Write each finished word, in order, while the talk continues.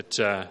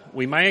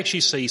we may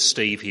actually see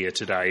Steve here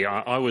today.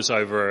 I was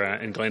over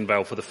in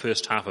Glenvale for the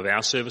first half of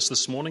our service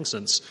this morning,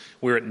 since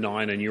we're at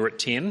 9 and you're at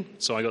 10.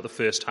 So I got the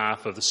first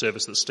half of the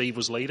service that Steve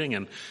was leading,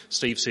 and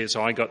Steve said,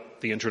 so I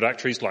got the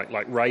introductories like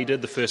Ray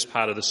did, the first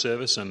part of the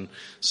service, and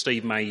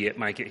Steve may yet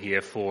make it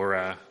here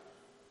for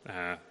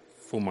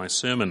my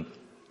sermon.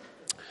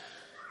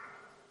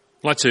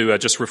 I'd like to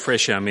just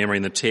refresh our memory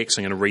in the text.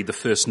 I'm going to read the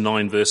first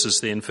 9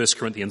 verses there in 1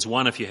 Corinthians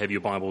 1 if you have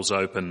your Bibles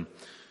open.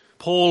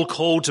 Paul,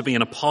 called to be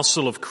an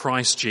apostle of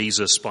Christ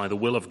Jesus by the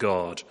will of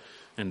God,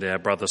 and our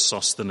brother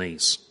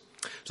Sosthenes.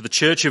 To the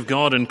church of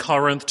God in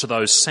Corinth, to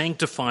those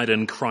sanctified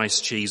in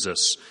Christ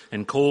Jesus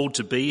and called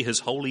to be his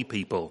holy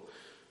people,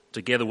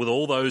 together with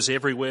all those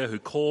everywhere who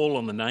call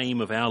on the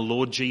name of our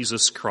Lord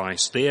Jesus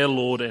Christ, their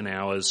Lord and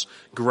ours,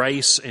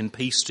 grace and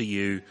peace to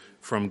you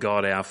from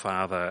God our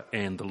Father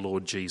and the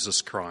Lord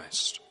Jesus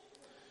Christ.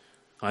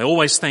 I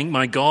always thank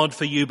my God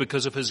for you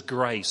because of his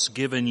grace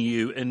given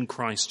you in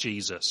Christ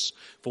Jesus.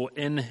 For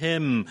in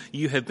him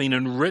you have been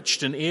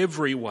enriched in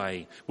every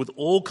way, with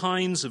all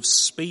kinds of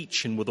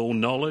speech and with all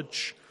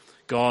knowledge,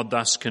 God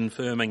thus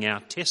confirming our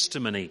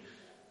testimony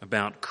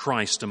about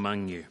Christ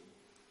among you.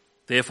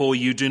 Therefore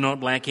you do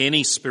not lack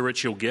any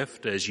spiritual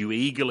gift as you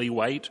eagerly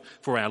wait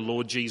for our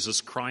Lord Jesus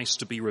Christ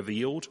to be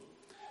revealed.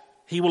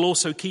 He will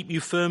also keep you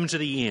firm to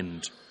the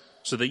end,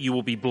 so that you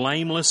will be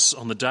blameless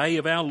on the day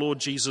of our Lord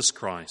Jesus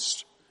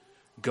Christ.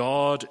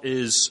 God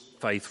is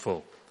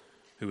faithful,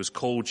 who has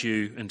called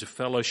you into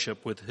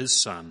fellowship with his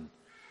Son,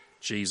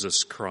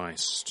 Jesus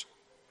Christ,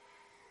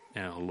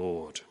 our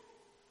Lord.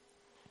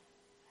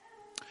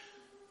 I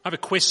have a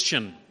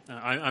question.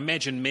 I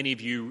imagine many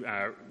of you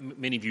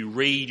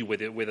read,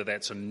 whether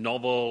that's a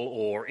novel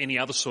or any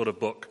other sort of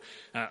book.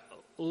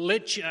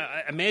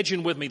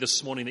 Imagine with me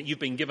this morning that you've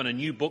been given a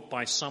new book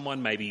by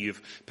someone. Maybe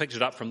you've picked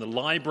it up from the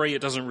library.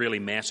 It doesn't really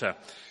matter.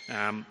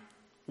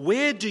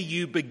 Where do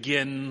you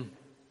begin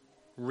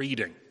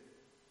reading?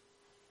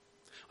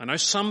 I know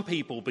some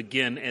people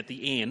begin at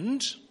the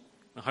end.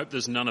 I hope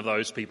there's none of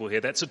those people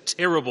here. That's a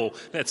terrible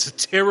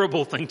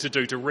thing to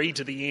do, to read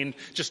to the end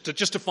just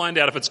to find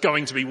out if it's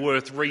going to be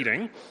worth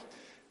reading.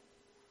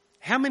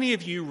 How many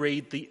of you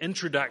read the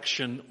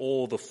introduction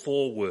or the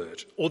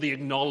foreword or the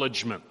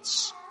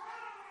acknowledgements?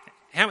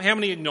 How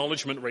many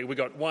acknowledgement read? We've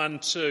got 1,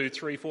 2,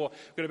 3, 4.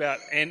 We've got about,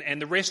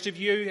 and the rest of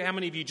you, how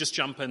many of you just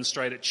jump in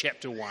straight at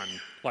chapter 1,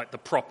 like the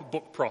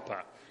book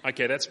proper?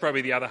 Okay, that's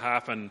probably the other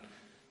half, and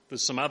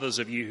there's some others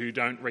of you who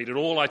don't read at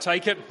all, I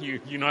take it.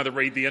 You neither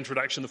read the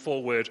introduction, the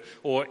foreword,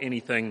 or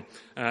anything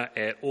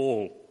at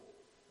all.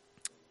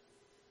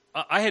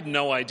 I had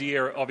no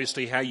idea,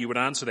 obviously, how you would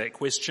answer that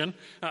question.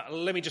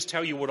 Let me just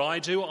tell you what I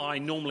do. I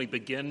normally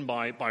begin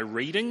by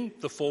reading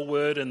the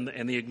foreword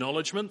and the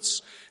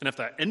acknowledgements. And if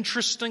they're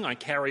interesting, I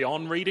carry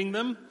on reading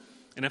them.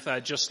 And if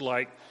they're just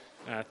like,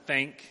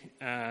 thank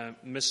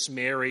Miss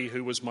Mary,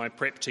 who was my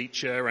prep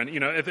teacher, and,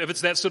 if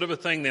it's that sort of a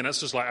thing, then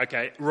it's just like,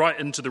 okay, right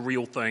into the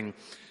real thing.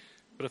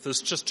 But if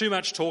there's just too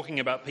much talking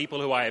about people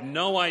who I have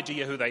no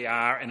idea who they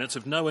are and it's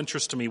of no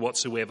interest to me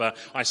whatsoever,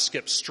 I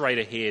skip straight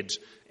ahead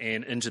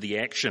and into the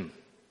action.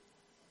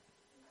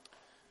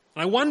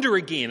 And I wonder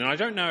again, and I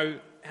don't know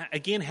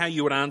again how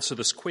you would answer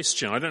this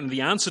question. I don't know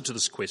the answer to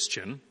this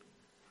question.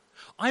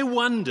 I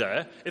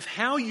wonder if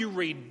how you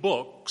read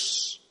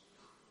books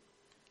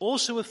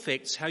also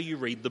affects how you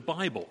read the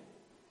Bible.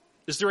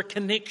 Is there a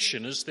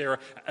connection? Is there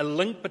a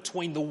link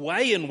between the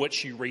way in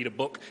which you read a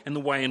book and the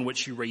way in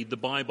which you read the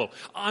Bible?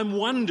 I'm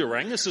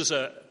wondering, this is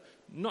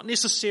not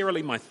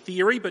necessarily my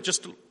theory, but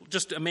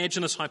just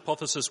imagine this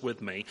hypothesis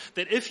with me,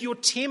 that if you're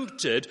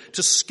tempted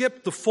to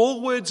skip the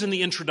forewords and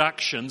the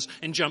introductions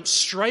and jump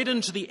straight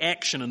into the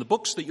action in the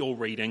books that you're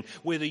reading,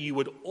 whether you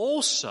would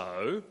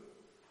also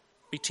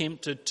be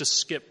tempted to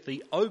skip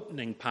the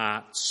opening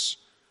parts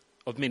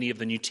of many of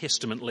the New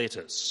Testament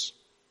letters.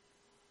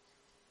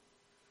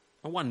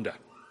 I wonder.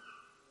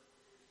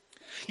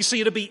 You see,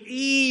 it'd be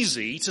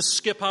easy to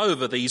skip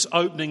over these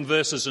opening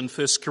verses in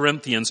 1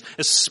 Corinthians,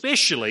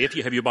 especially if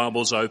you have your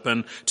Bibles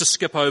open, to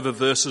skip over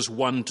verses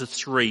 1 to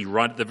 3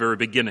 right at the very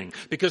beginning.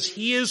 Because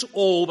here's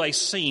all they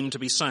seem to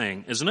be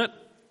saying, isn't it?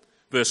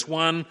 Verse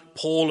 1,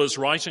 Paul is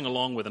writing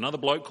along with another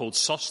bloke called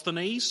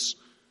Sosthenes.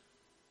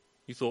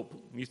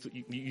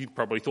 You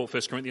probably thought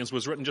 1 Corinthians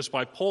was written just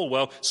by Paul.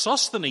 Well,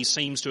 Sosthenes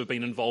seems to have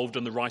been involved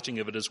in the writing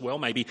of it as well.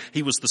 Maybe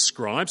he was the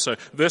scribe. So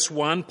verse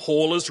 1,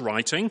 Paul is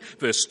writing.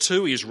 Verse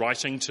 2, he is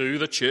writing to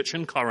the church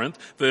in Corinth.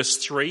 Verse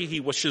 3, he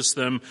wishes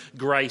them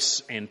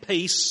grace and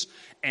peace.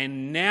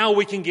 And now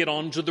we can get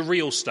on to the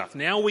real stuff.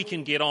 Now we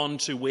can get on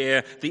to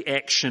where the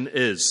action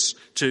is,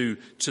 to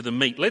the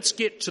meat. Let's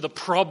get to the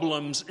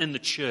problems in the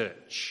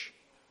church.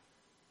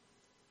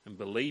 And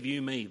believe you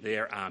me,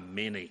 there are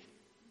many.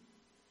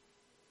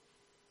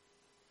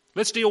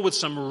 Let's deal with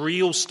some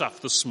real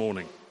stuff this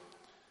morning.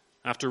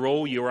 After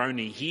all, you're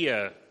only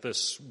here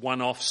this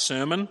one-off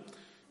sermon.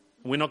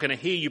 We're not going to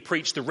hear you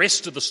preach the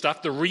rest of the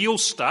stuff, the real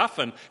stuff,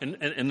 and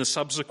in the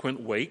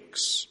subsequent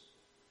weeks.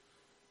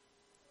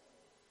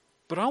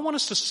 But I want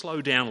us to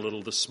slow down a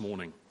little this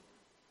morning.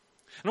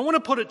 And I want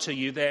to put it to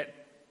you that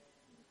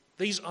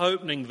These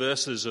opening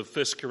verses of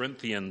 1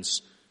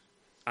 Corinthians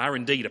are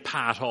indeed a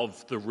part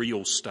of the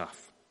real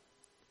stuff.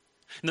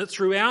 And that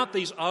throughout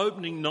these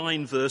opening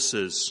 9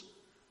 verses,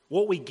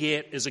 what we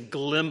get is a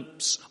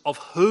glimpse of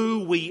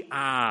who we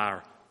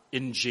are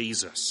in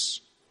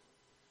Jesus.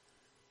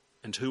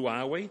 And who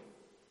are we?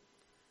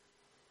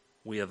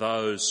 We are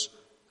those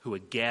who are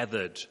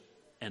gathered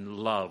and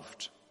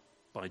loved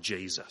by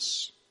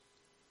Jesus.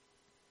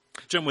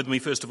 Jump with me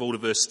first of all to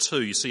verse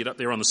 2. You see it up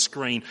there on the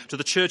screen. To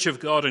the church of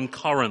God in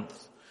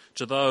Corinth,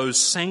 to those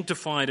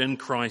sanctified in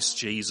Christ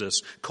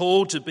Jesus,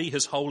 called to be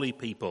his holy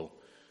people,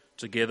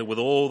 together with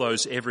all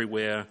those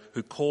everywhere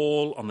who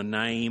call on the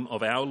name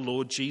of our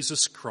Lord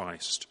Jesus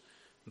Christ,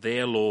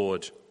 their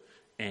Lord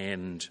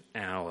and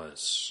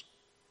ours.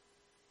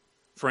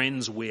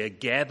 Friends, we are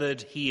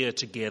gathered here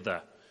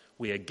together.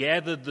 We are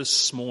gathered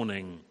this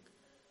morning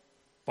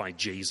by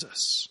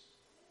Jesus.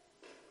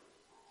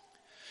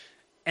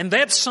 And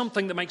that's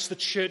something that makes the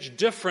church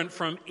different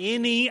from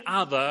any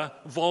other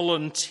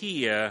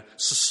volunteer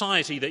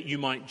society that you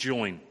might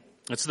join.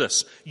 It's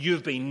this: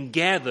 you've been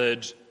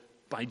gathered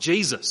by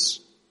Jesus.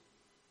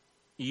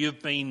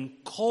 You've been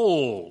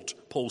called,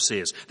 Paul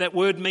says. That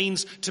word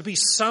means to be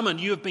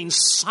summoned. You have been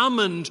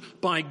summoned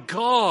by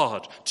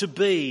God to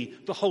be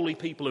the holy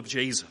people of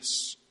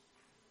Jesus.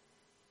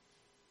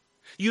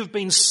 You've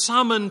been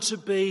summoned to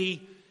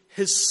be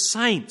his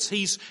saints.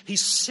 He's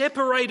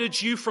separated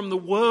you from the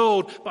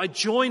world by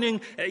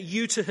joining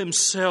you to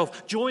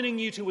himself, joining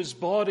you to his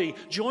body,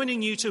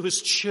 joining you to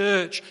his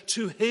church,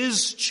 to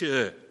his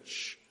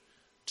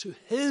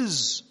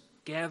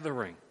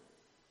gathering.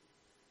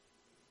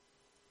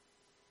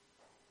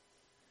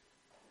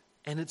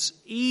 And it's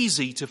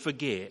easy to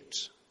forget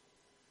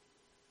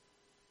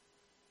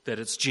that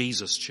it's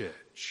Jesus'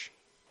 church.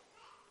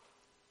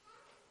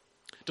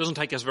 It doesn't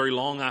take us very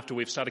long after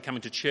we've started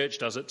coming to church,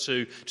 does it,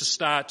 to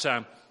start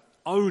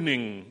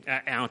owning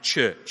our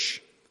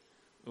church.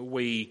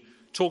 We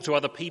talk to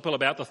other people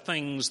about the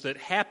things that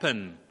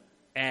happen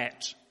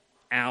at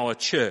our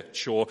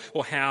church or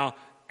how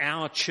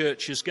our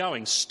church is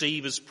going.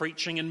 Steve is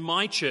preaching in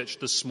my church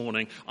this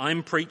morning.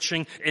 I'm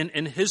preaching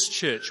in his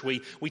church.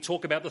 We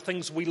talk about the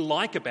things we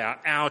like about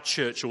our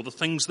church or the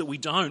things that we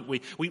don't. We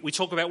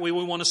talk about where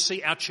we want to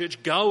see our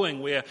church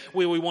going, where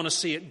we want to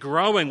see it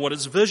growing, what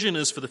its vision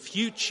is for the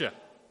future.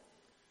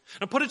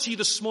 And I put it to you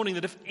this morning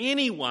that if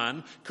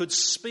anyone could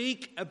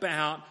speak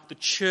about the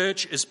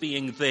church as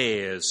being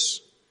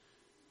theirs,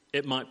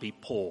 it might be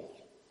Paul,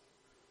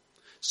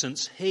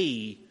 since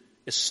he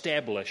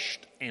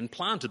established and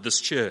planted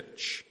this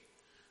church.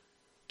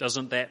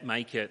 Doesn't that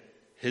make it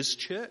his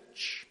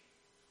church?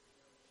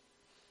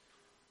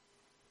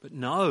 But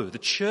no, the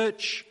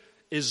church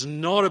is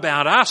not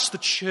about us. The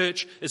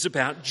church is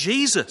about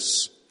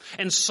Jesus.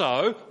 And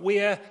so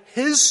we're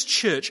his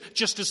church,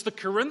 just as the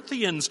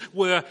Corinthians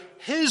were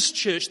his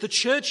church, the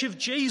church of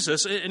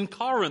Jesus in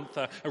Corinth,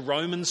 a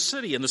Roman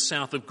city in the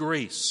south of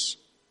Greece.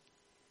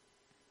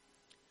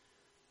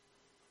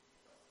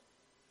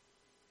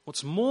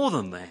 What's more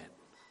than that,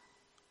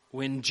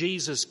 when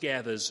Jesus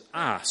gathers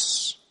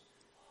us,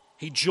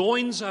 he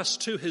joins us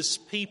to his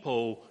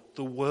people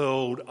the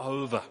world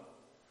over.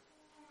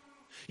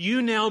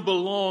 You now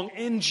belong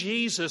in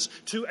Jesus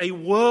to a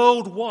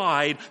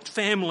worldwide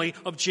family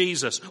of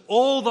Jesus.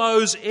 All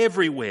those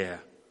everywhere,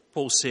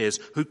 Paul says,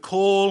 who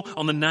call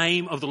on the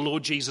name of the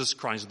Lord Jesus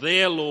Christ,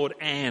 their Lord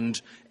and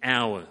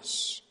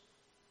ours.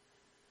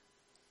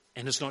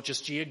 And it's not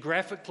just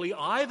geographically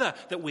either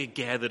that we're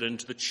gathered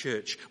into the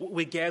church.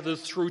 We're gathered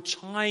through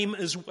time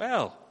as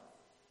well.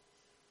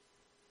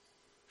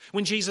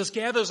 When Jesus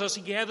gathers us,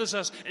 he gathers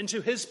us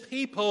into his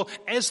people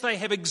as they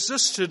have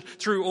existed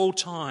through all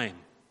time.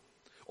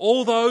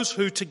 All those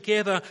who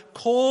together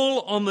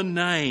call on the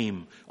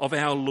name of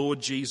our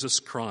Lord Jesus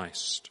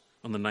Christ,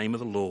 on the name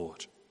of the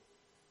Lord.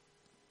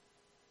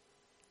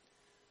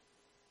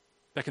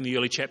 Back in the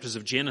early chapters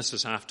of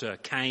Genesis, after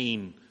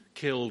Cain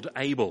killed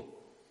Abel,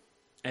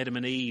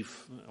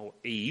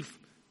 Eve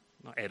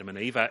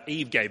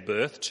gave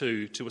birth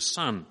to a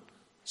son,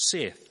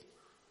 Seth.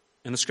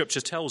 And the scripture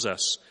tells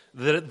us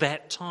that at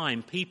that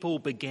time people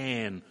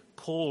began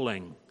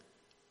calling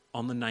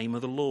on the name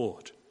of the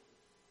Lord.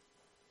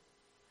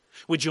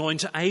 We're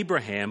joined to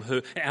Abraham,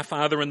 who, our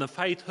father in the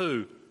faith,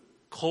 who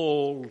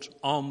called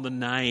on the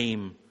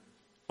name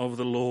of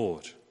the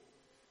Lord.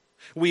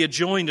 We are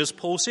joined, as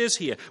Paul says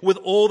here, with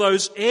all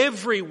those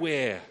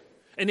everywhere,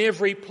 in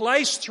every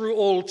place through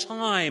all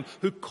time,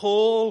 who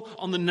call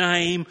on the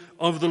name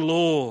of the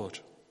Lord.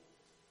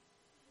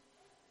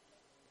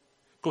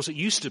 Of course, it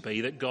used to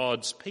be that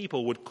God's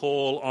people would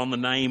call on the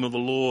name of the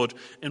Lord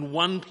in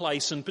one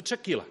place in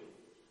particular.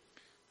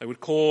 They would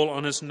call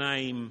on his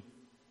name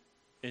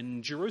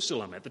in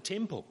Jerusalem at the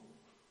temple.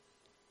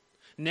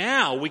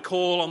 Now we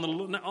call on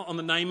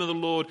the name of the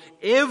Lord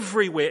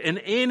everywhere, in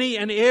any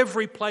and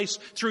every place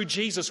through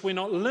Jesus. We're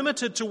not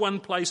limited to one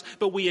place,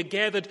 but we are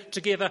gathered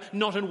together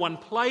not in one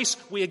place.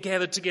 We are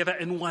gathered together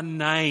in one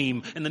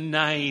name, in the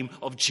name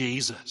of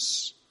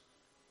Jesus.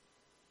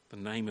 The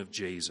name of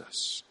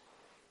Jesus.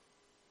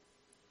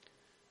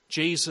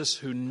 Jesus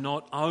who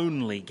not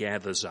only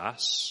gathers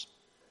us,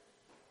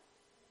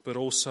 but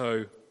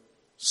also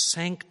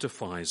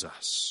sanctifies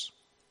us.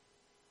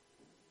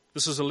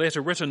 This is a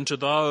letter written to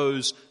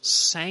those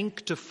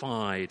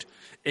sanctified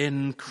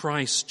in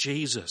Christ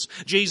Jesus.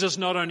 Jesus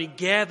not only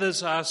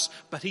gathers us,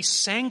 but he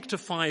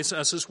sanctifies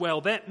us as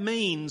well. That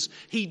means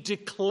he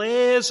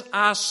declares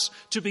us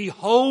to be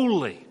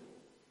holy,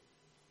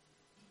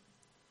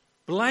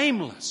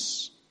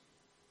 blameless,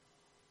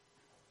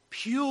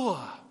 pure.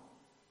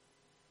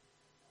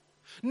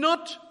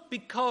 Not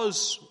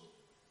because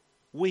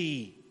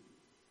we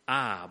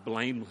are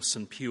blameless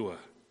and pure,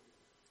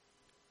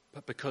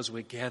 but because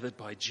we're gathered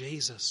by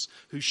Jesus,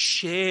 who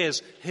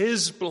shares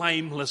his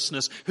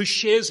blamelessness, who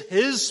shares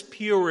his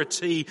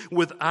purity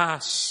with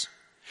us.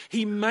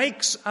 He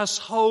makes us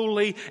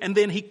holy, and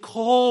then he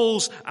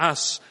calls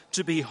us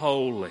to be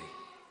holy.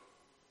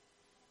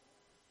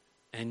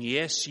 And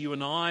yes, you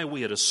and I,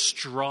 we are to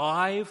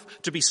strive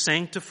to be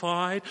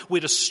sanctified.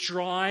 We're to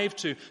strive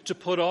to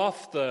put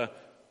off the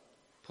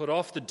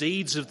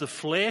deeds of the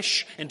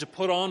flesh and to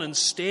put on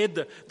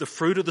instead the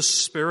fruit of the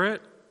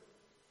Spirit.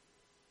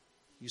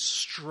 You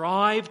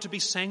strive to be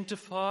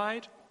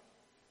sanctified,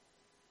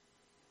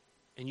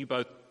 and you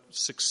both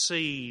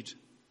succeed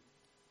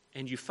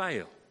and you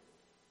fail.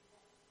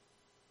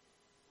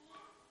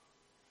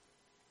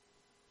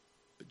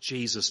 But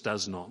Jesus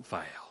does not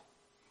fail.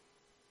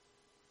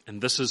 And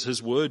this is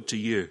his word to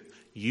you.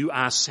 You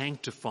are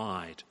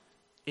sanctified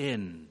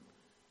in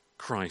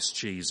Christ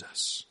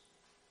Jesus.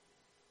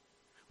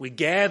 We're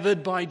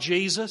gathered by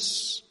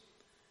Jesus,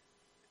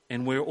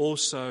 and we're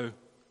also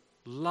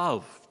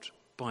loved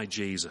by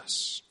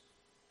Jesus.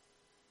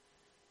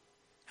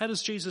 How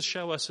does Jesus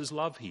show us his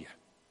love here?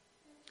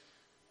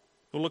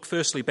 We'll look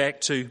firstly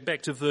back to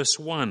verse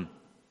 1.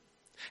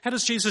 How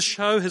does Jesus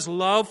show his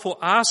love for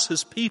us,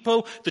 his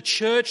people, the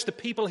church, the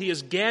people he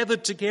has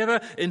gathered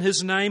together in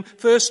his name?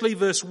 Firstly,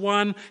 verse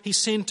 1, he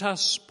sent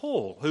us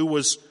Paul, who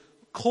was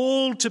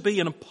called to be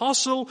an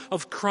apostle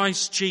of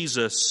Christ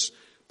Jesus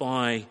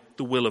by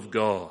the will of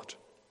God.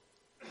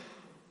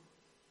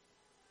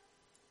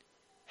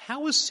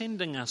 How is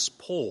sending us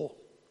Paul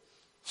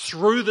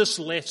through this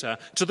letter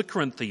to the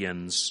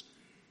Corinthians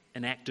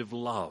an act of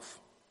love?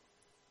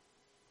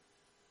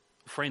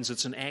 Friends,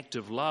 it's an act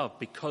of love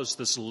because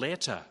this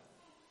letter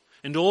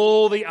and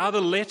all the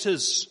other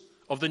letters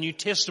of the New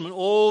Testament,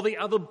 all the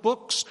other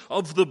books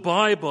of the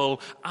Bible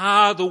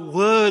are the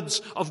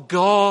words of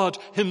God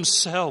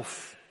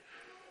himself.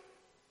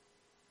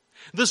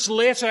 This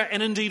letter,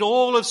 and indeed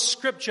all of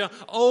Scripture,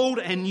 old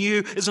and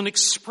new, is an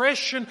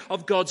expression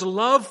of God's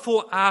love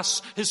for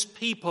us, his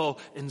people,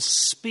 in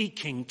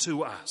speaking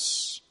to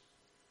us.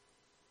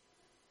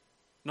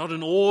 Not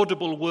in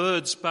audible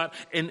words, but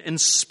in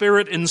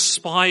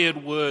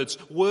Spirit-inspired words.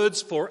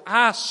 Words for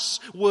us,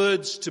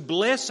 words to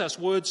bless us,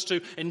 words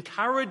to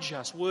encourage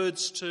us,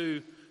 words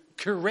to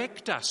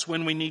correct us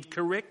when we need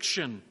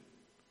correction.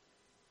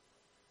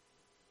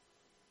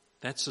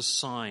 That's a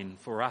sign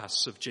for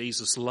us of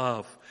Jesus'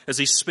 love as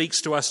he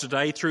speaks to us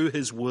today through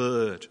his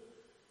word.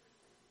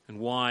 And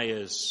why,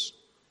 as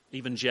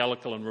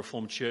evangelical and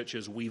Reformed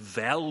churches, we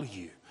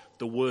value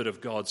the word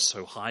of God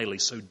so highly,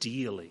 so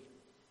dearly.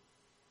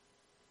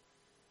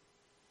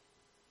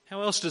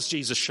 How else does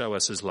Jesus show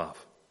us his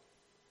love?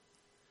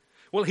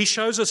 Well, he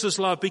shows us his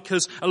love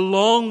because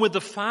along with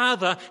the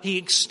Father, he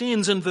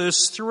extends in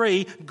verse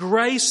 3,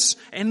 grace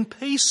and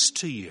peace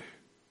to you.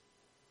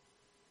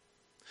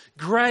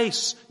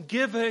 Grace,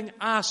 giving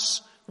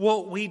us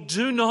what we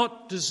do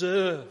not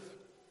deserve.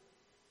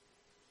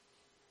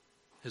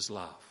 His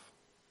love.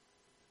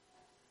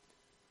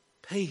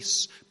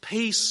 Peace.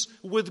 Peace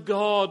with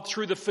God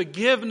through the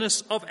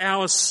forgiveness of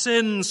our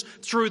sins,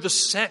 through the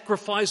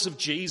sacrifice of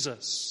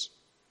Jesus.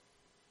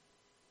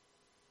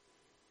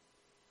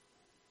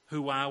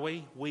 Who are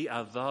we? We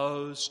are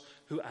those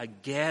who are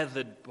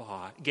gathered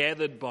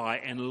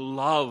by and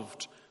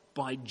loved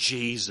by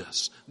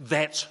Jesus.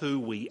 That's who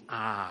we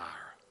are.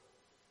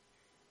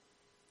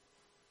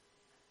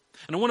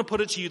 And I want to put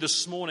it to you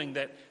this morning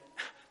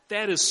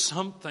that is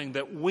something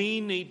that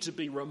we need to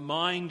be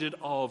reminded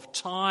of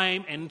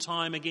time and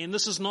time again.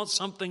 This is not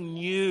something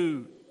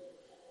new.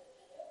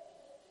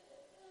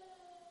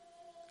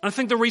 I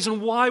think the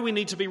reason why we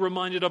need to be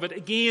reminded of it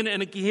again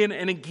and again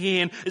and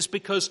again is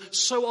because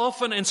so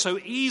often and so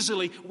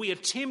easily we are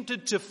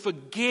tempted to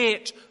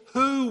forget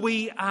who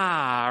we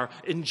are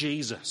in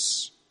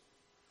Jesus.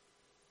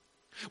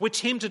 We're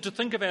tempted to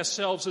think of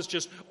ourselves as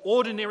just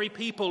ordinary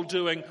people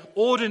doing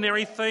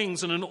ordinary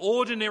things in an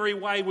ordinary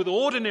way with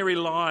ordinary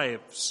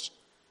lives.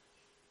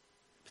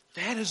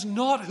 But that is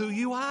not who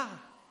you are.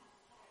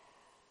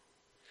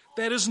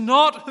 That is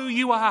not who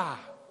you are.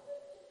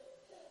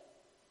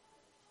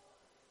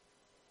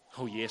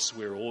 Oh yes,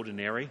 we're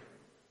ordinary.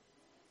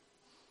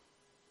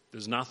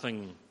 There's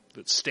nothing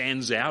that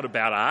stands out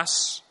about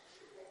us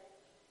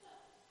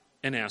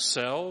and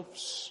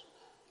ourselves.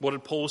 What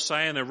did Paul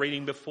say in the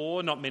reading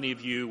before? Not many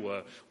of you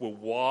were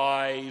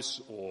wise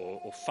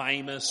or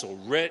famous or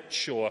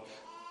rich, or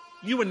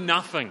you were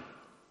nothing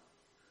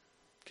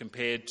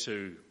compared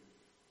to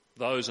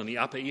those in the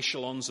upper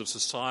echelons of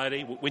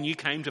society, when you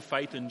came to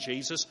faith in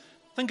Jesus,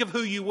 think of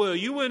who you were.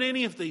 You weren't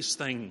any of these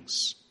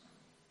things.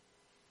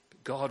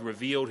 But God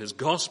revealed his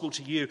gospel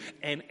to you,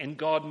 and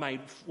God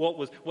made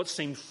what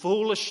seemed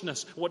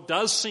foolishness, what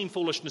does seem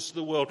foolishness to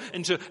the world,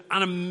 into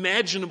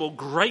unimaginable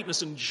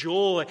greatness and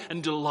joy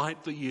and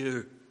delight for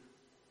you.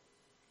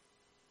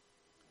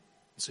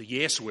 So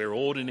yes, we're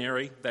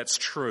ordinary, that's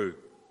true.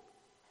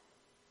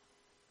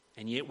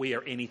 And yet we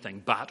are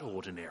anything but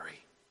ordinary.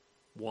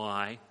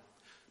 Why?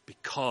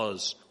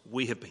 Because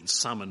we have been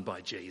summoned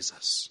by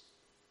Jesus,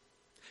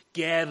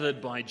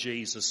 gathered by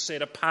Jesus,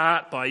 set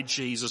apart by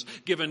Jesus,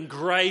 given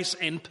grace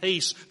and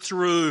peace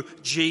through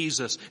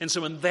Jesus. And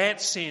so in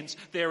that sense,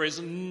 there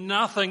is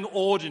nothing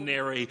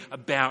ordinary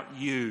about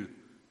you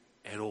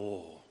at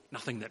all.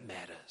 Nothing that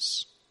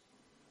matters.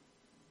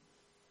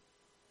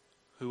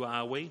 Who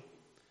are we?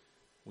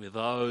 We're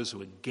those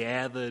who are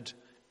gathered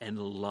and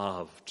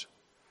loved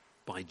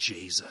by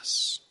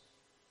Jesus.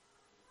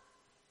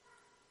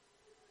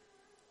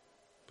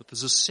 But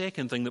there's a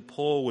second thing that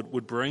Paul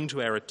would bring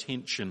to our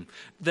attention,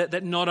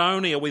 that not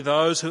only are we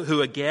those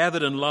who are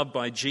gathered and loved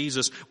by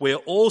Jesus, we're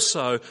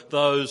also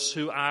those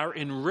who are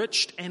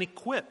enriched and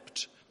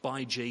equipped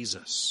by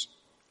Jesus.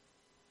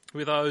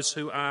 We're those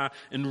who are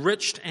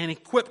enriched and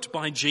equipped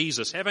by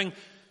Jesus. Having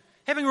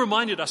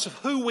reminded us of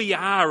who we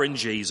are in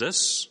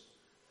Jesus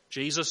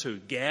who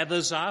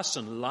gathers us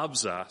and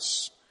loves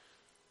us,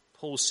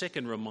 Paul's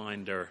second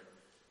reminder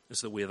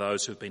is that we're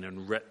those who have been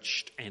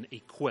enriched and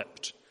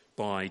equipped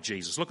by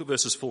Jesus. Look at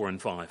verses 4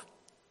 and 5.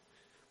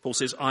 Paul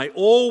says, I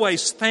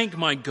always thank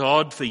my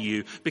God for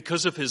you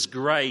because of his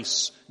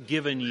grace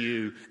given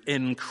you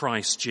in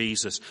Christ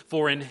Jesus.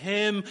 For in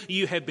him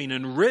you have been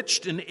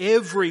enriched in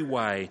every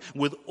way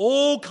with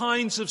all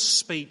kinds of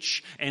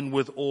speech and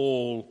with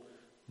all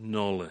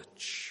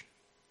knowledge.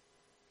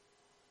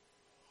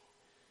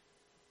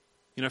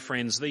 You know,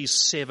 friends, these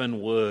 7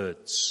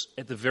 words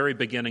at the very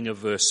beginning of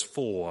verse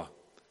 4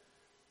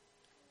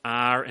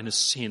 are, in a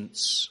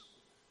sense,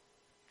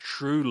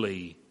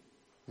 truly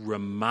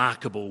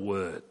remarkable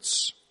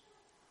words.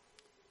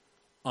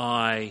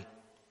 I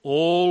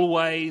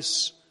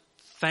always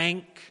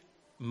thank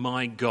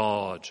my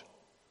God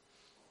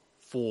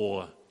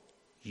for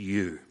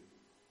you.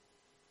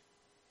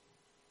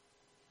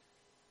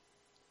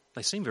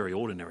 They seem very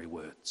ordinary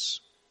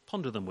words.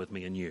 Ponder them with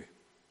me anew.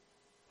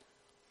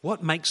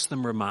 What makes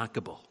them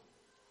remarkable?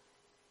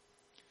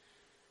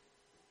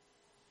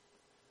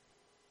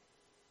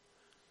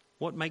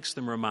 What makes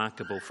them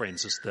remarkable,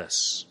 friends, is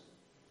this.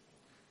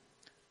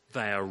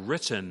 They are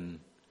written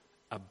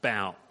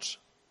about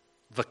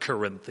the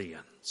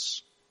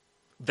Corinthians.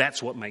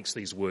 That's what makes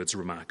these words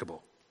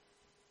remarkable.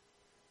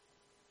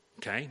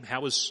 Okay,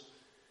 how is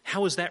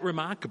that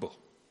remarkable?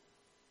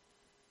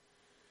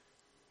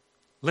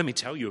 Let me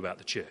tell you about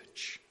the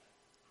church.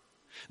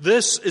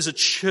 This is a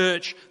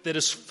church that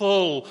is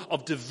full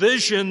of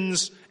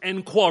divisions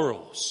and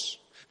quarrels.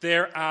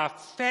 There are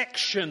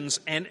factions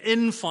and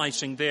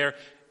infighting. There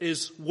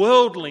is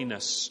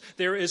worldliness.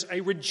 There is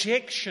a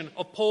rejection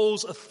of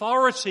Paul's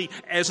authority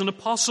as an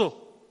apostle,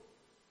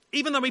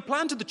 even though he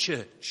planted the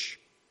church.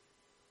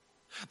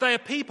 They are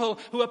people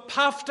who are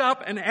puffed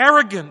up and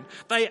arrogant.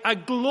 They are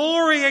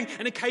glorying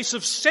in a case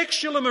of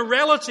sexual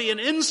immorality and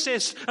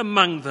incest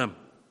among them.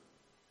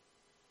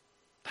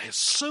 They are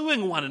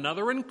suing one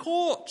another in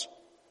court.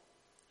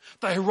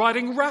 They are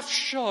riding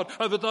roughshod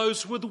over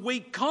those with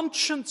weak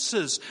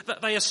consciences.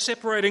 That they are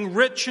separating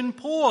rich and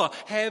poor,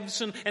 haves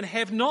and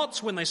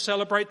have-nots when they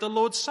celebrate the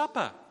Lord's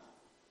Supper.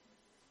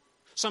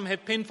 Some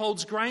have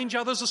Penfolds Grange,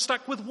 others are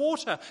stuck with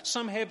water.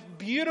 Some have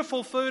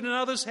beautiful food and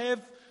others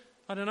have,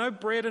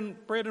 bread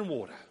and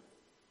water.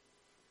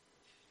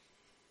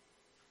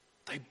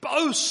 They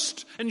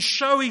boast and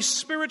showy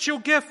spiritual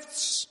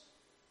gifts.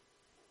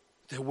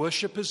 Their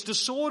worship is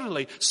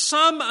disorderly.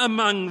 Some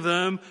among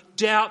them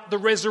doubt the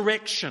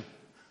resurrection.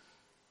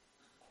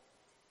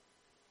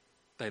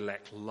 They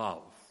lack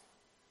love.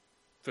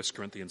 1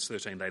 Corinthians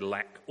 13, they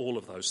lack all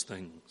of those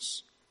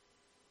things.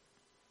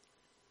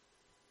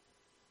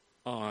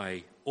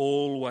 I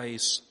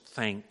always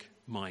thank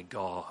my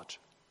God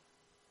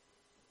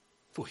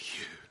for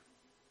you.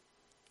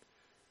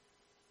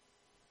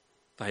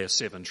 They are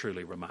 7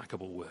 truly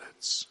remarkable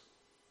words.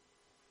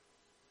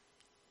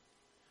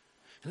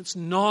 And it's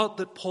not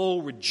that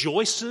Paul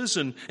rejoices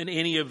in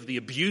any of the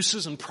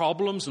abuses and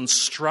problems and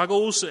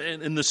struggles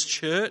in this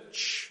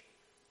church.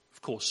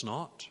 Of course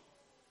not.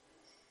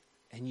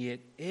 And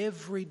yet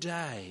every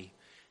day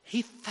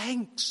he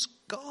thanks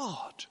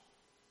God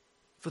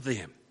for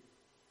them.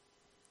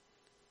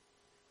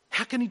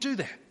 How can he do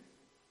that?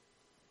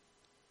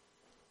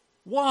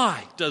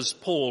 Why does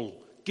Paul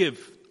give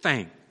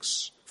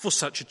thanks for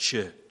such a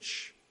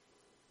church?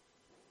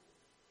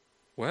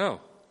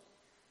 Well,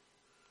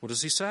 what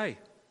does he say?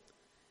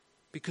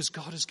 Because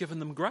God has given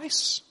them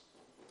grace.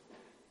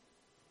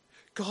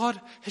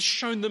 God has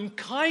shown them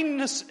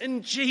kindness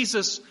in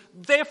Jesus.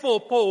 Therefore,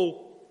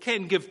 Paul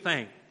can give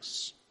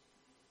thanks.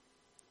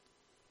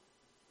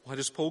 Why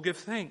does Paul give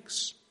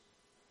thanks?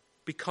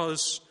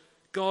 Because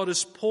God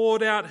has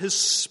poured out His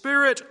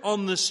Spirit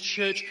on this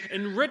church,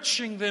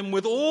 enriching them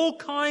with all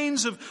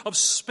kinds of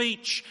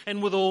speech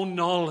and with all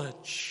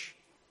knowledge.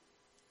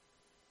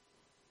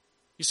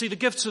 You see, the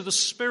gifts of the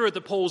Spirit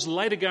that Paul's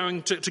later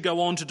going to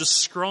go on to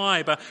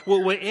describe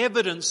were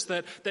evidence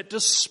that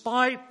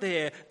despite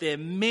their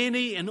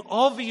many and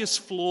obvious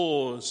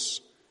flaws,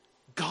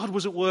 God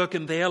was at work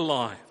in their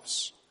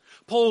lives.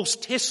 Paul's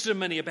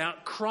testimony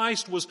about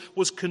Christ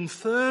was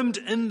confirmed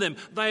in them.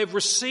 They have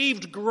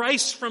received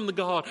grace from the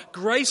God,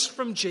 grace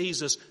from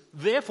Jesus.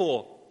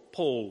 Therefore,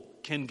 Paul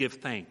can give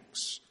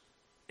thanks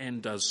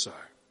and does so.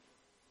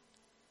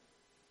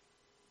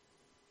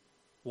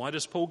 Why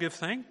does Paul give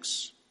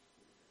thanks?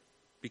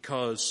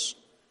 Because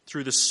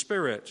through the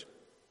Spirit,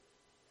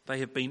 they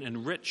have been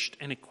enriched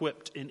and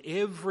equipped in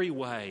every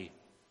way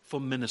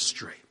for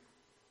ministry.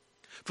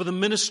 For the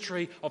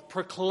ministry of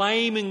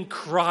proclaiming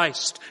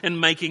Christ and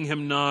making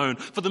Him known.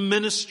 For the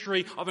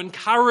ministry of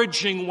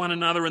encouraging one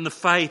another in the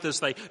faith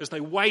as they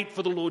wait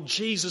for the Lord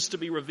Jesus to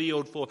be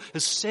revealed for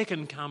His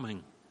second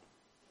coming.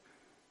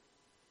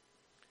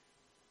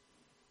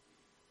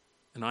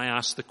 And I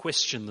ask the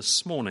question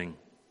this morning,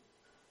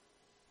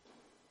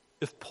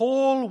 if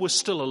Paul was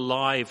still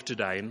alive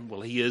today, and well,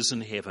 he is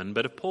in heaven,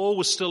 but if Paul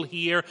was still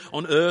here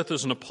on earth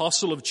as an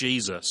apostle of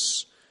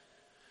Jesus,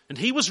 and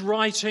he was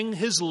writing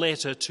his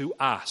letter to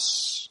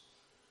us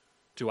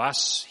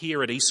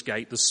here at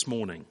Eastgate this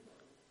morning,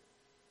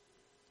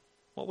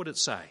 what would it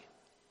say?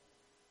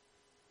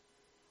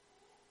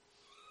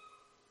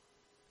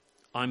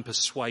 I'm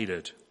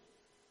persuaded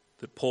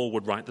that Paul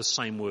would write the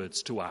same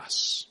words to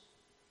us.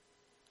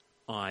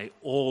 I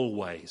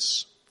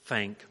always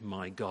thank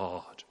my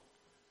God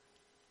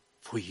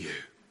for you.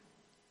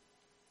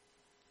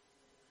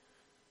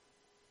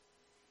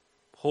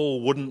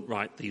 Paul wouldn't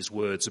write these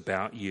words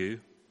about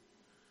you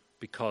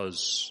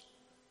because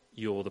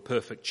you're the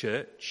perfect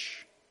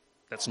church.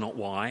 That's not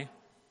why.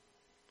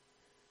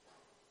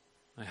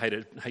 I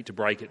hate to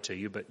break it to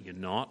you, but you're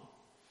not.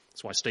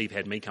 That's why Steve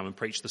had me come and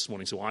preach this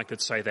morning, so I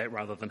could say that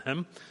rather than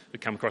him.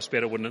 It'd come across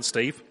better, wouldn't it,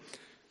 Steve?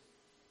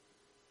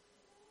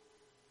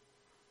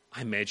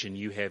 I imagine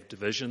you have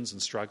divisions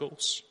and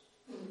struggles.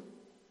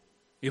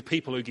 You're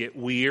people who get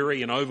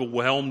weary and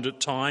overwhelmed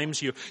at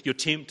times. You're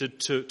tempted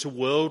to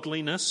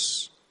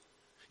worldliness.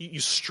 You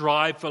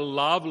strive for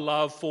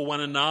love for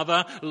one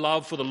another,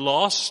 love for the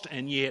lost,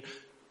 and yet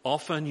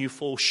often you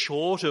fall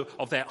short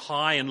of that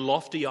high and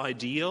lofty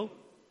ideal.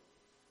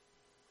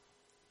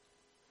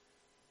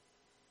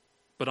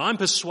 But I'm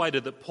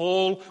persuaded that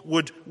Paul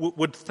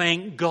would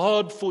thank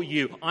God for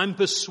you. I'm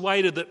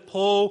persuaded that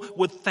Paul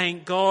would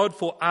thank God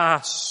for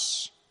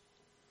us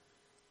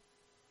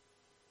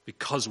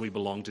because we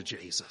belong to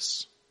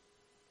Jesus.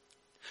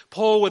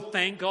 Paul would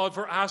thank God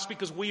for us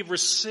because we've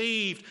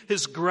received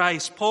His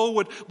grace. Paul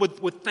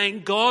would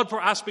thank God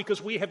for us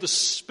because we have the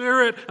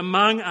Spirit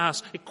among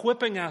us,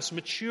 equipping us,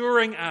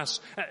 maturing us,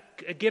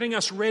 getting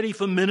us ready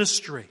for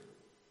ministry.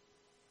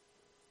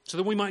 So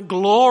that we might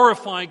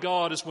glorify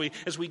God as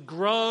we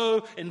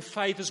grow in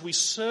faith, as we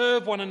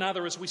serve one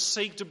another, as we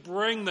seek to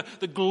bring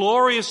the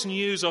glorious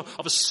news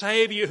of a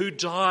Saviour who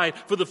died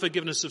for the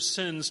forgiveness of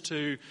sins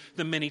to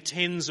the many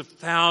tens of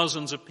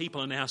thousands of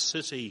people in our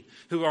city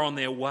who are on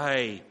their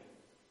way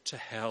to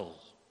hell.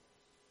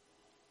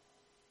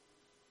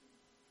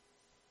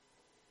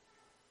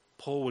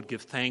 Paul would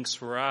give thanks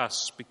for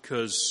us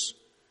because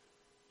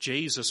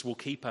Jesus will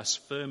keep us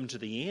firm to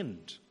the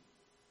end.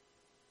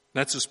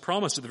 That's His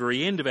promise at the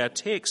very end of our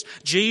text.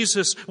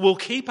 Jesus will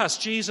keep us.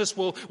 Jesus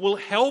will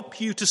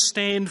help you to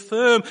stand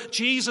firm.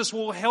 Jesus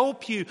will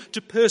help you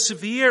to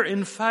persevere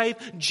in faith.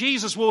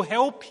 Jesus will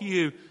help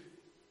you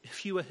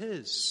if you are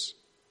His.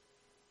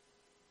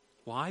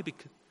 Why?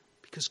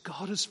 Because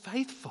God is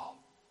faithful.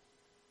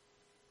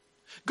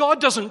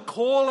 God doesn't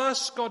call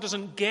us. God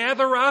doesn't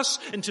gather us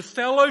into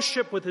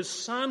fellowship with His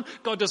Son.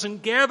 God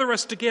doesn't gather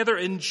us together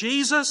in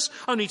Jesus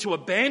only to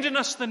abandon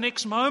us the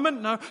next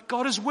moment. No,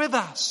 God is with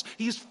us.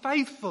 He is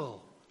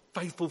faithful,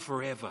 faithful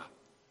forever.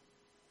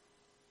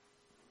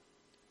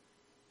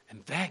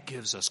 And that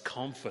gives us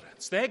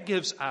confidence. That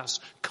gives us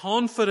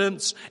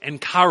confidence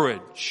and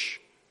courage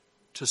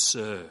to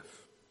serve.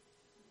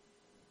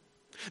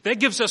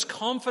 That gives us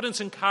confidence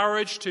and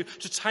courage to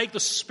take the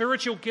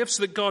spiritual gifts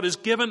that God has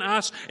given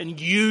us and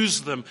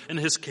use them in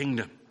His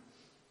kingdom.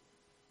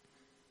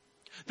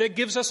 That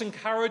gives us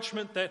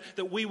encouragement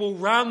that we will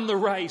run the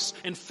race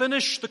and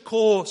finish the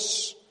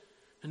course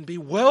and be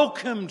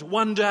welcomed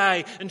one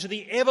day into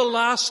the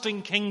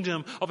everlasting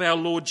kingdom of our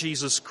Lord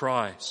Jesus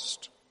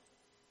Christ.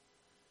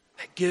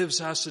 That gives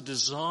us a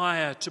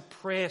desire to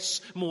press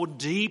more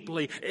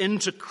deeply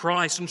into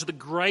Christ, into the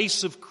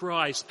grace of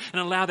Christ, and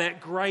allow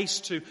that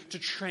grace to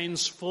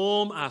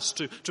transform us,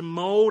 to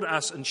mold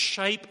us and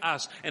shape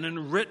us and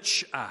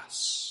enrich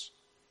us.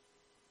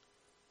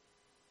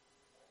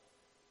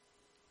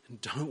 And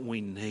don't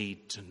we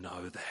need to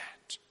know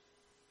that?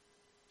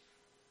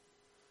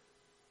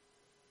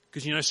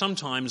 Because,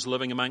 sometimes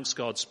living amongst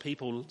God's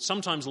people,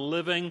 sometimes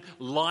living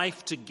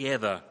life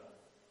together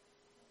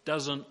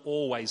doesn't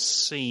always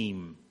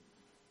seem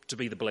to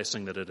be the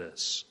blessing that it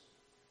is.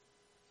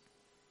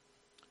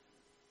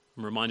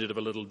 I'm reminded of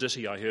a little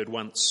ditty I heard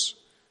once.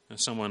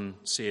 Someone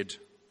said,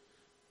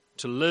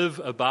 "To live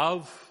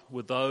above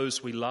with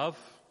those we love,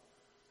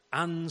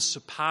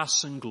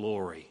 unsurpassing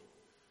glory.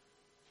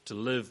 To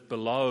live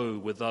below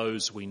with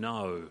those we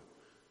know,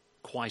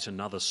 quite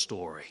another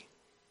story."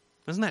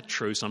 Isn't that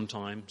true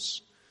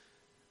sometimes?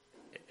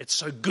 It's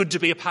so good to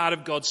be a part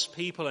of God's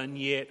people, and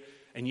yet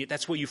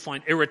that's where you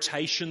find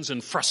irritations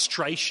and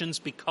frustrations.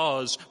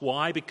 Because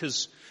why?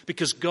 Because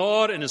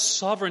God in His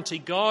sovereignty,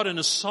 God in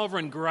His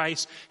sovereign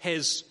grace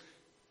has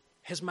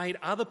made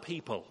other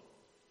people,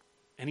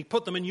 and He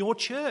put them in your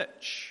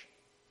church,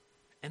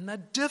 and they're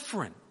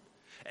different.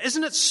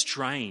 Isn't it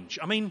strange?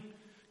 I mean,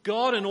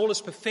 God in all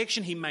His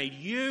perfection, He made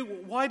you.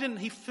 Why didn't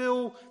He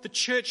fill the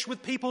church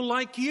with people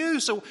like you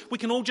so we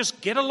can all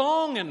just get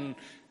along and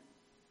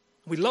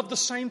we love the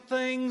same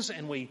things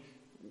and we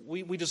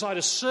desire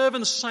to serve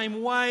in the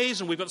same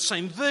ways, and we've got the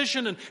same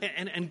vision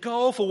and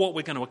goal for what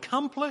we're going to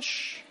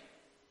accomplish?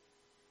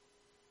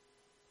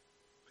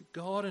 But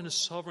God in His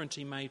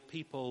sovereignty made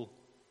people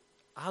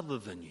other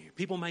than you.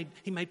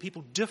 He made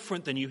people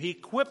different than you. He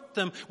equipped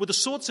them with the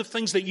sorts of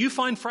things that you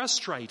find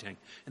frustrating.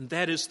 And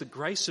that is the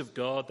grace of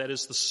God. That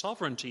is the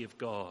sovereignty of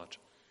God.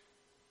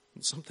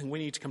 It's something we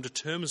need to come to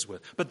terms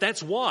with. But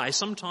that's why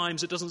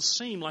sometimes it doesn't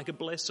seem like a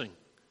blessing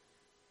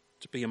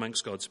to be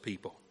amongst God's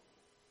people.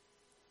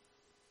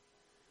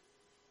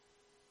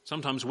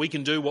 Sometimes we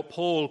can do what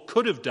Paul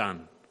could have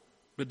done,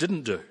 but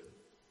didn't do.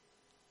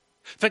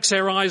 Fix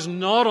our eyes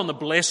not on the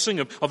blessing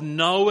of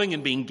knowing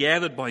and being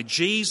gathered by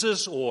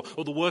Jesus or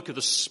the work of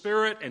the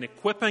Spirit and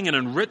equipping and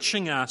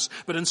enriching us,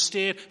 but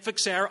instead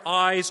fix our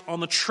eyes on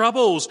the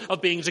troubles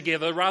of being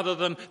together rather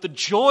than the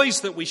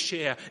joys that we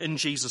share in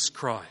Jesus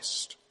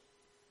Christ.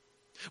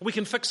 We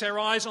can fix our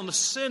eyes on the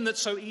sin that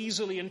so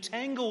easily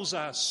entangles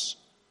us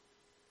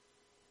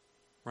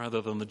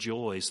rather than the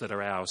joys that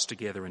are ours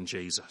together in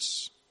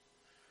Jesus.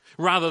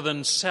 Rather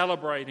than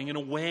celebrating an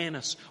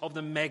awareness of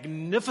the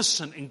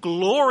magnificent and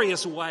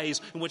glorious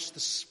ways in which the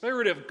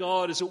Spirit of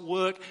God is at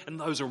work in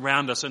those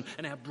around us and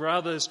our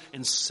brothers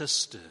and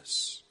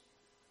sisters.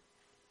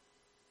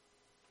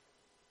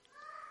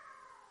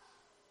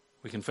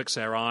 We can fix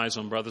our eyes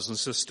on brothers and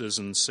sisters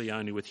and see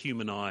only with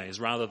human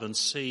eyes, rather than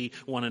see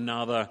one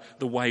another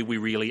the way we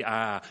really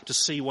are, to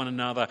see one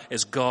another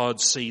as God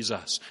sees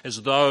us,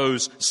 as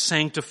those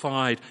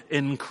sanctified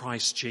in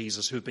Christ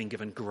Jesus who have been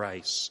given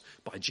grace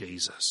by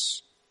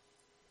Jesus.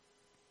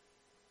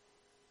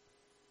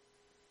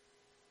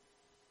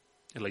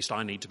 At least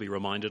I need to be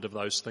reminded of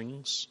those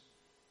things.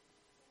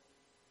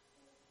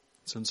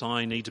 Since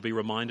I need to be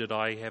reminded,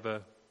 I have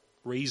a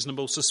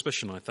reasonable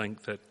suspicion, I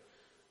think, that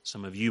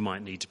some of you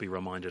might need to be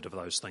reminded of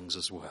those things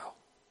as well.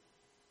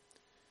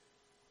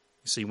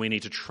 You see, we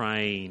need to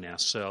train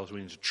ourselves,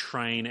 we need to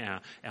train our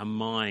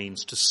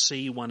minds to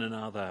see one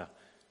another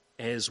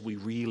as we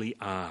really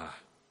are.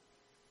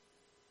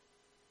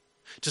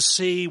 To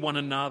see one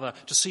another,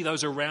 to see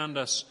those around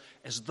us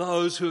as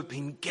those who have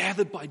been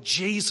gathered by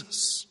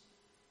Jesus,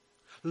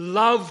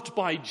 loved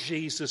by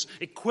Jesus,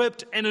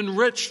 equipped and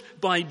enriched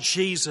by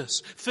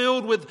Jesus,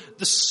 filled with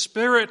the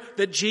Spirit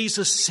that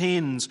Jesus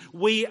sends.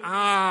 We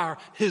are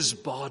His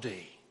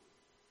body.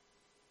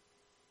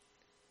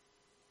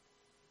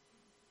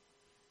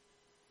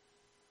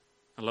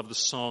 I love the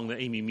song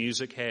that Amy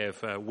Music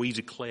have, We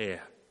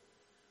Declare.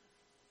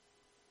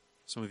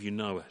 Some of you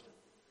know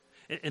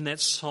it. In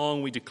that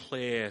song we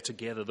declare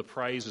together the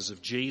praises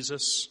of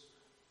Jesus.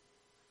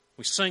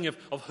 We sing of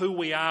who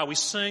we are. We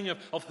sing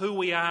of who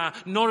we are,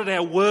 not at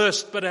our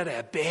worst, but at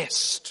our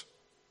best.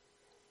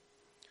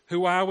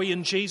 Who are we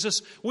in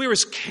Jesus? We're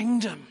His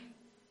kingdom.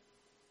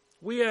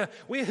 We're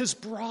His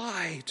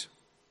bride.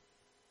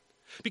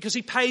 Because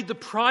He paid the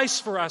price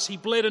for us. He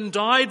bled and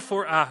died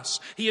for us.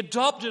 He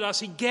adopted us.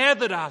 He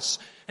gathered us.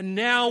 And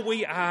now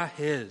we are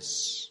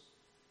His.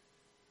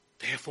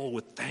 Therefore,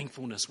 with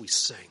thankfulness we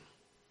sing.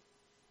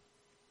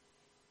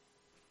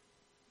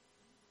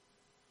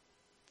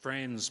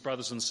 Friends,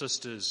 brothers and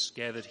sisters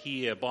gathered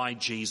here by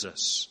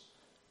Jesus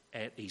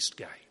at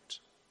Eastgate.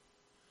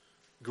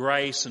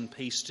 Grace and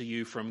peace to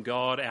you from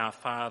God our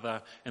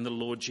Father and the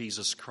Lord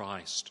Jesus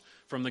Christ,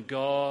 from the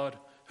God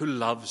who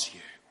loves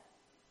you,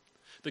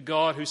 the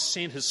God who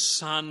sent His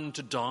Son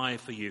to die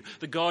for you,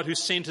 the God who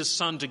sent His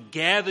Son to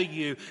gather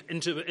you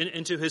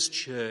into His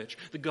church,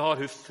 the God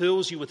who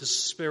fills you with His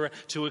Spirit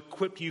to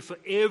equip you for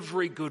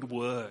every good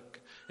work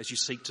as you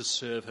seek to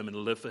serve Him and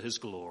live for His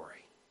glory.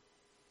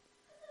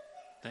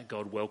 That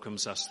God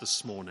welcomes us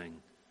this morning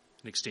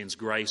and extends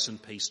grace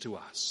and peace to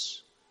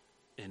us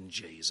in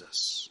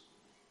Jesus.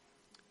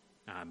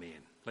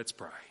 Amen. Let's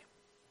pray.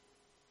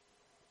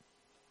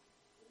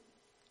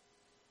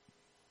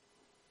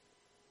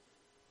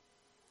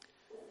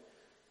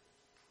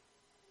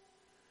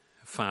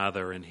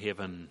 Father in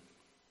heaven,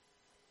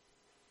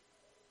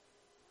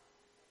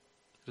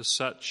 it is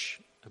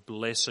such a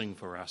blessing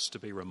for us to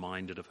be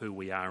reminded of who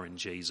we are in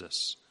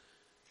Jesus,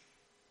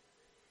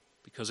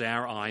 because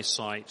our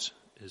eyesight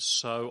is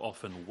so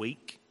often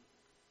weak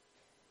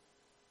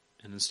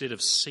And instead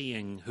of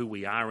seeing who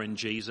we are in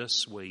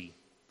Jesus, we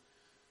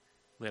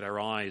let our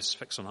eyes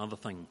fix on other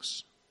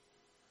things.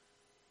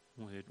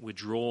 We're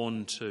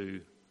drawn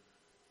to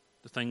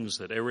the things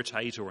that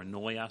irritate or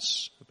annoy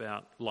us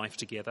about life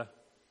together.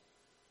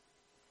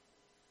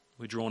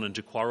 We're drawn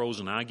into quarrels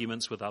and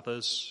arguments with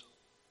others.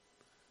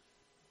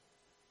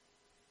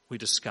 We're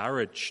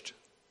discouraged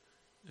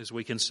as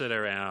we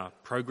consider our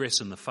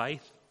progress in the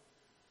faith.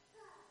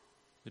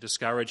 We're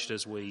discouraged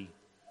as we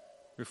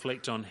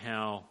reflect on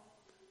how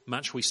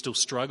much we still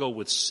struggle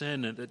with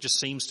sin and it just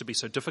seems to be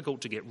so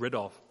difficult to get rid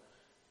of.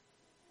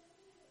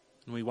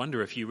 And we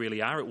wonder if you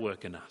really are at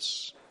work in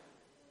us.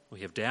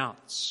 We have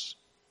doubts.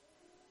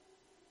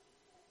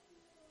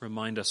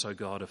 Remind us, O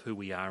God, of who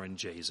we are in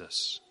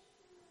Jesus.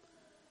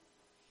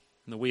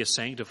 And that we are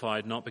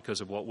sanctified not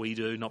because of what we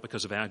do, not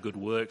because of our good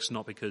works,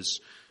 not because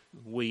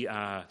we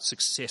are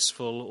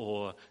successful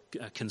or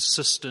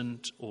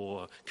consistent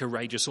or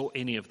courageous or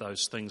any of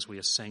those things. We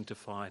are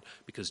sanctified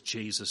because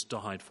Jesus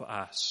died for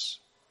us.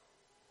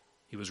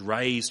 He was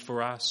raised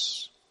for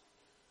us.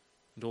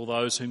 And all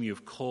those whom you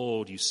have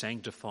called, you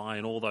sanctify,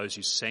 and all those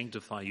you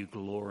sanctify, you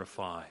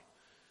glorify.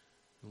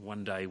 And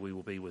one day we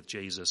will be with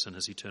Jesus in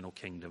his eternal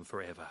kingdom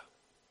forever.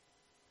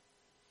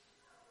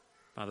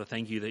 Father,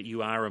 thank you that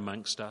you are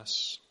amongst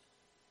us.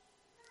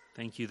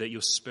 Thank you that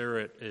your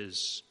Spirit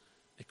is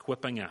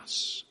equipping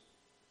us,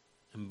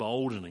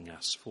 emboldening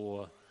us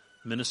for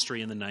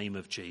ministry in the name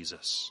of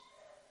Jesus.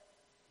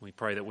 We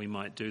pray that we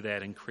might do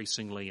that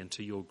increasingly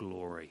into your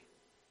glory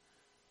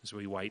as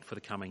we wait for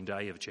the coming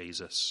day of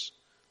Jesus,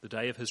 the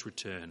day of his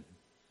return,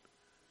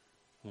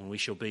 when we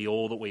shall be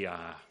all that we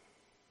are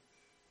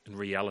in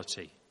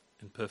reality,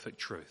 in perfect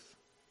truth.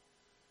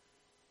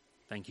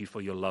 Thank you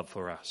for your love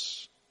for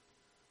us.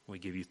 We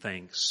give you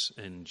thanks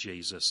in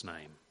Jesus'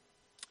 name.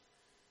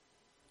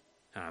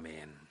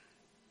 Amen.